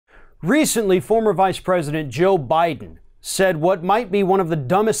Recently, former Vice President Joe Biden said what might be one of the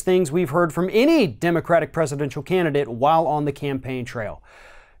dumbest things we've heard from any Democratic presidential candidate while on the campaign trail.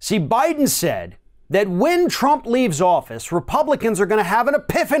 See, Biden said that when Trump leaves office, Republicans are going to have an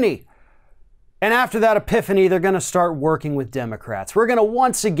epiphany. And after that epiphany, they're going to start working with Democrats. We're going to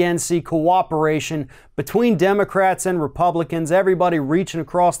once again see cooperation between Democrats and Republicans, everybody reaching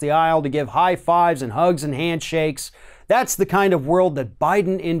across the aisle to give high fives and hugs and handshakes. That's the kind of world that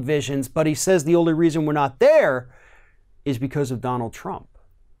Biden envisions, but he says the only reason we're not there is because of Donald Trump.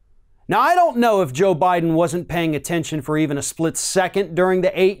 Now, I don't know if Joe Biden wasn't paying attention for even a split second during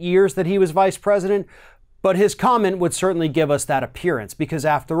the 8 years that he was vice president, but his comment would certainly give us that appearance because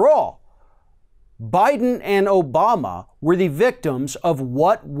after all, Biden and Obama were the victims of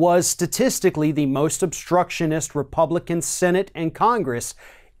what was statistically the most obstructionist Republican Senate and Congress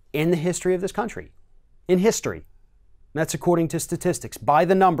in the history of this country. In history. That's according to statistics. By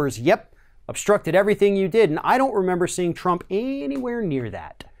the numbers, yep, obstructed everything you did. And I don't remember seeing Trump anywhere near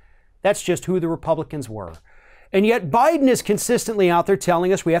that. That's just who the Republicans were. And yet Biden is consistently out there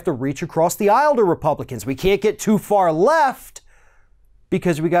telling us we have to reach across the aisle to Republicans. We can't get too far left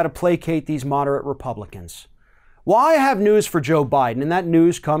because we got to placate these moderate Republicans. Well, I have news for Joe Biden, and that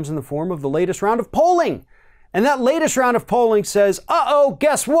news comes in the form of the latest round of polling. And that latest round of polling says, uh-oh,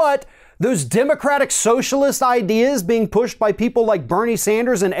 guess what? Those Democratic Socialist ideas being pushed by people like Bernie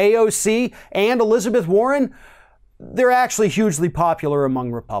Sanders and AOC and Elizabeth Warren, they're actually hugely popular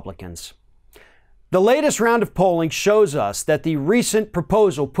among Republicans. The latest round of polling shows us that the recent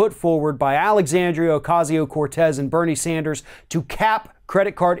proposal put forward by Alexandria Ocasio-Cortez and Bernie Sanders to cap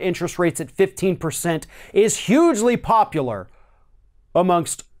credit card interest rates at 15% is hugely popular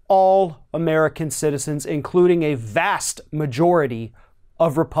amongst all American citizens, including a vast majority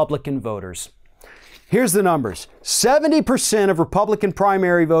of Republican voters. Here's the numbers. 70% of Republican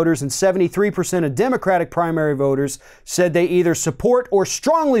primary voters and 73% of Democratic primary voters said they either support or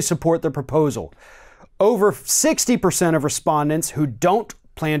strongly support the proposal. Over 60% of respondents who don't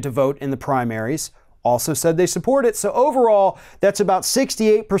plan to vote in the primaries also said they support it. So overall, that's about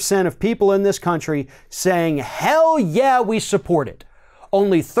 68% of people in this country saying, hell yeah, we support it.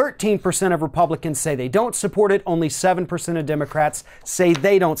 Only 13% of Republicans say they don't support it. Only 7% of Democrats say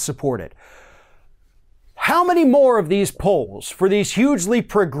they don't support it. How many more of these polls for these hugely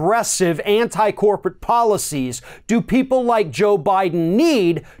progressive anti-corporate policies do people like Joe Biden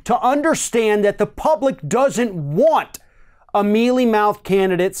need to understand that the public doesn't want a mealy-mouthed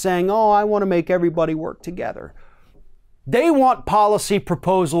candidate saying, oh, I want to make everybody work together? They want policy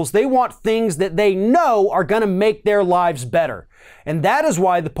proposals. They want things that they know are going to make their lives better. And that is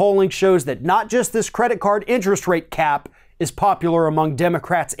why the polling shows that not just this credit card interest rate cap is popular among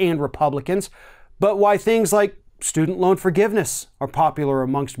Democrats and Republicans, but why things like student loan forgiveness are popular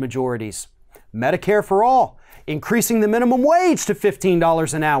amongst majorities. Medicare for all, increasing the minimum wage to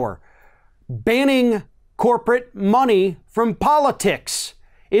 $15 an hour, banning corporate money from politics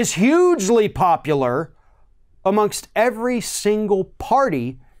is hugely popular amongst every single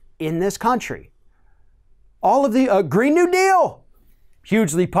party in this country. All of the Green New Deal,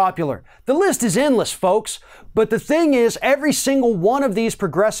 hugely popular. The list is endless, folks. But the thing is, every single one of these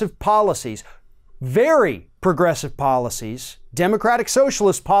progressive policies, very progressive policies, Democratic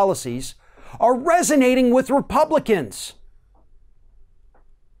Socialist policies, are resonating with Republicans.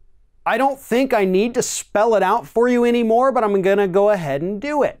 I don't think I need to spell it out for you anymore, but I'm going to go ahead and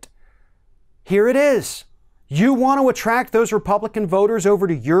do it. Here it is. You want to attract those Republican voters over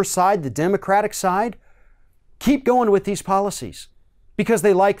to your side, the Democratic side? Keep going with these policies because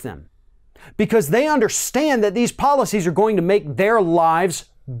they like them. Because they understand that these policies are going to make their lives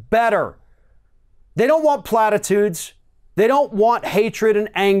better. They don't want platitudes. They don't want hatred and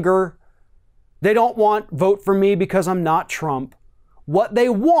anger. They don't want vote for me because I'm not Trump. What they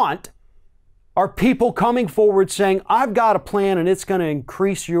want are people coming forward saying, I've got a plan and it's going to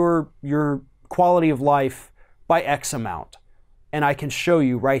increase your quality of life by X amount. And I can show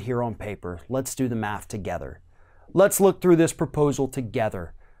you right here on paper. Let's do the math together. Let's look through this proposal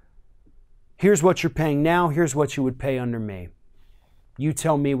together. Here's what you're paying now. Here's what you would pay under me. You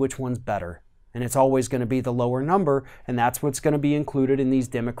tell me which one's better. And it's always going to be the lower number. And that's what's going to be included in these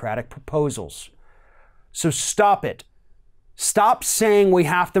Democratic proposals. So stop it. Stop saying we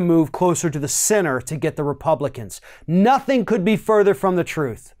have to move closer to the center to get the Republicans. Nothing could be further from the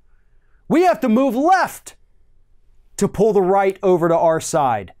truth. We have to move left to pull the right over to our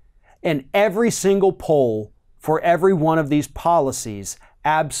side. And every single poll for every one of these policies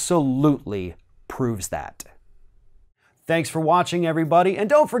absolutely proves that. Thanks for watching, everybody. And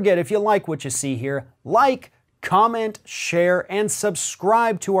don't forget, if you like what you see here, like, comment, share, and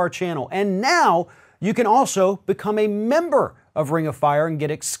subscribe to our channel. And now you can also become a member of Ring of Fire and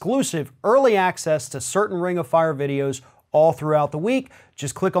get exclusive early access to certain Ring of Fire videos all throughout the week.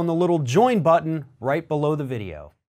 Just click on the little join button right below the video.